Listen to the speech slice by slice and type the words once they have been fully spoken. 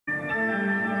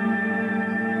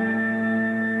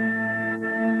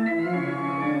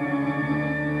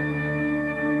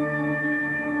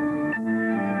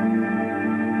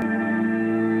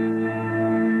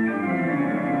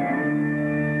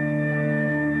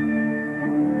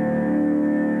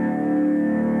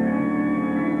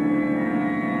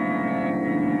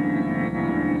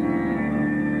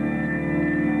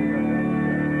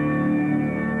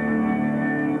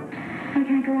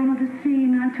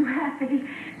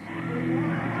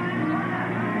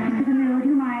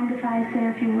say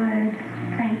a few words.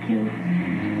 Thank you.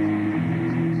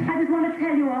 I just want to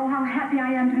tell you all how happy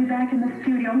I am to be back in the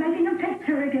studio, making a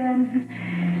picture again.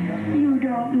 You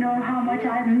don't know how much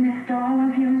I've missed all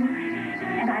of you.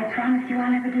 And I promise you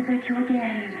I'll never desert you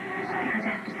again. Because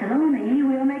after Salome,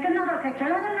 we'll make another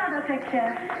picture and another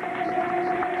picture.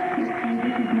 You see,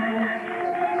 this is my life.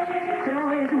 It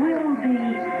always will be.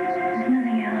 There's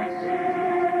nothing else.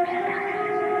 Just us.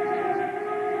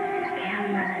 The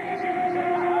cameras.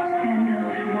 And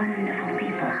those wonderful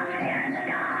people out there in the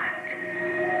dark.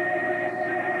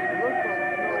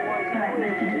 All right,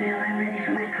 Mr. DeMille, I'm ready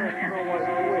for my close-up.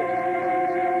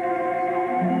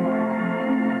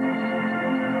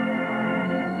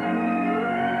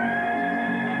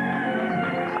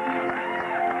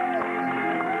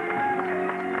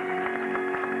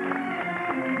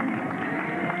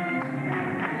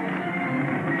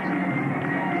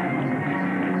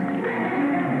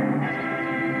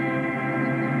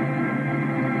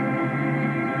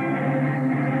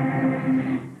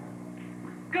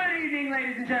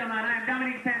 Ladies and gentlemen, I'm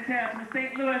Dominique Sanchez from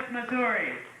St. Louis,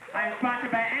 Missouri. I'm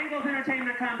sponsored by Angles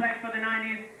Entertainment Complex for the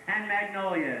 90s and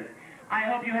Magnolias. I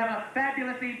hope you have a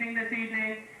fabulous evening this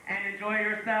evening and enjoy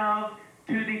yourselves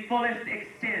to the fullest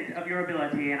extent of your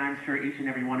ability, and I'm sure each and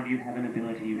every one of you have an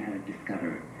ability you haven't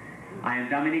discovered. I am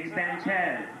Dominique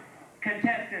Sanchez,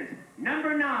 contestant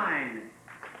number 9.